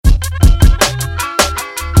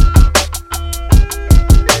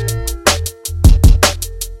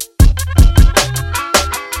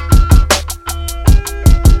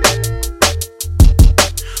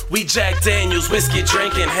Jack Daniels, whiskey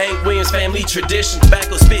drinking, Hank Williams family tradition.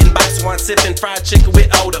 Tobacco spitting, box wine sipping, fried chicken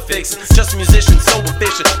with all the fixin'. Just a musician, so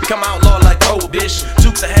efficient, become outlaw like prohibition.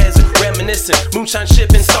 Dukes of Hazzard, reminiscent, moonshine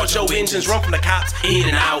shipping, start your engines, run from the cops, in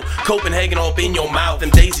and out. Copenhagen up in your mouth, them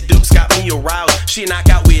Daisy Dukes got me aroused. She knock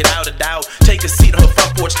out without a doubt. Take a seat on her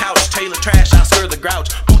front porch couch, Taylor trash, I'll stir the grouch.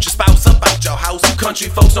 Boot your spouse up out your house, you country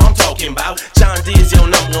folks know I'm talking about. John Deere's your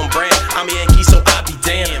 #1 brand, I'm a Yankee so I be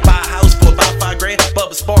damned. Buy a house for about $5 grand,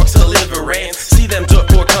 Bubba Sparks a liver ran. See them dirt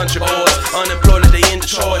poor country boys, unemployed they in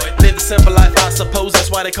Detroit. Live a simple life I suppose,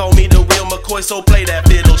 that's why they call me the real McCoy. So play that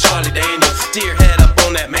fiddle, Charlie Daniels. Deer head up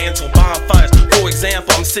on that mantle, bonfires. For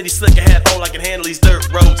example, I'm city slicker, hat all I can handle these dirt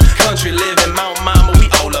roads. Country living, Mount Mama, we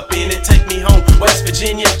all up in it. Take me home, West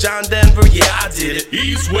Virginia, John Denver, yeah I did it.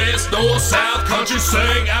 East, west, north, south, country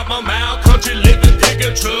sing out my mouth. Country living, pick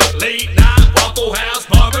a truck, late night, Waffle House,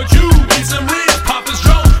 barbecue, eat some ribs, Papa's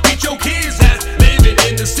drunk, beat your kids that's living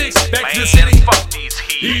in the sticks, back to the city.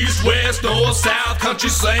 East, west, north, south, country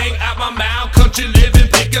sing out my mouth. Country living,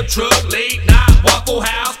 pick up truck, late night, Waffle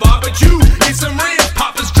House, barbecue, eat some ribs,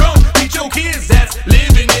 Papa's drunk, beat your kids that's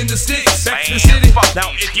living in the sticks, back to the city.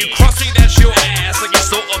 Now if you cross me, that's your ass, like you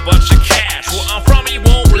stole a bunch of cash. Where I'm from, it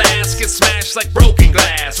won't last, get smashed like broken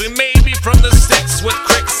glass. We may be from the sticks with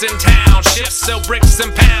cricks in town, ships sell bricks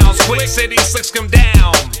and pounds, quick city slicks come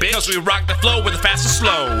down. Because we rock the flow with the fast and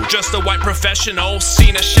slow. Just a white professional,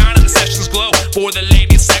 seen us shine and the sessions glow. For the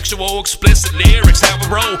ladies, sexual, explicit lyrics, how we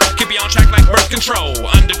roll. Keep you on track like birth control.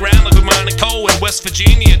 Underground like we mine and coal in West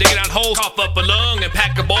Virginia, digging out holes, cough up a lung and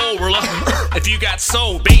pack a bowl. Roll up. If you got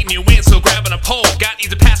soul, baiting you in, so grabbing a pole. Got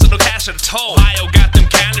either pass or no cash at a toll. Ohio got them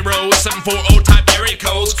county roads, 740 type area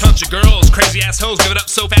codes. Country girls, crazy ass hoes, give it up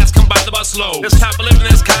so fast, come by the bus slow. This type of living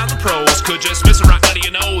is kind of pros, could just miss a rock out of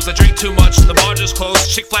your nose. I drink too much, the bar just closed.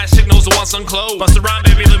 Chick flash signals, the ones unclosed. Bust a rhyme,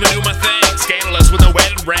 baby, let me do my thing. Scandalous with no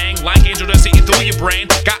wedding ring, like angel dust eating through your brain.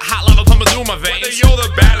 Got hot lava pumping through my veins. Whether you're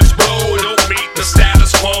the baddest bro, don't meet the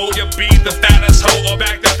status quo. You be the fattest hoe or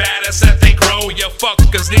back the fattest that they grow. You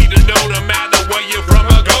fuckers need to know no matter where you're from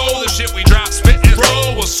or go. The shit we drop, spit and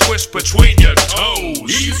roll will squish between your toes.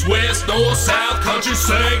 East, west, north, south, country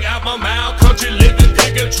sing out my mouth. Country living,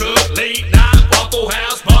 pick a truck, late night, Waffle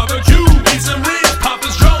House, barbecue, eat some ribs,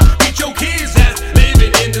 Papa's drunk, beat your kids that's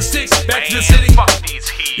living in the sticks, back to the city.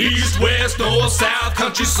 East, west, north, south,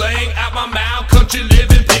 country sing out my mouth. Country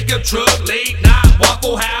living, pick up truck, late night,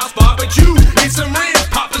 Waffle House, barbecue, eat some ribs,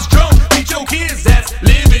 Papa's drunk, beat your kids that's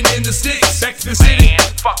living in the sticks, back to the city. Man,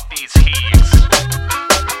 fuck these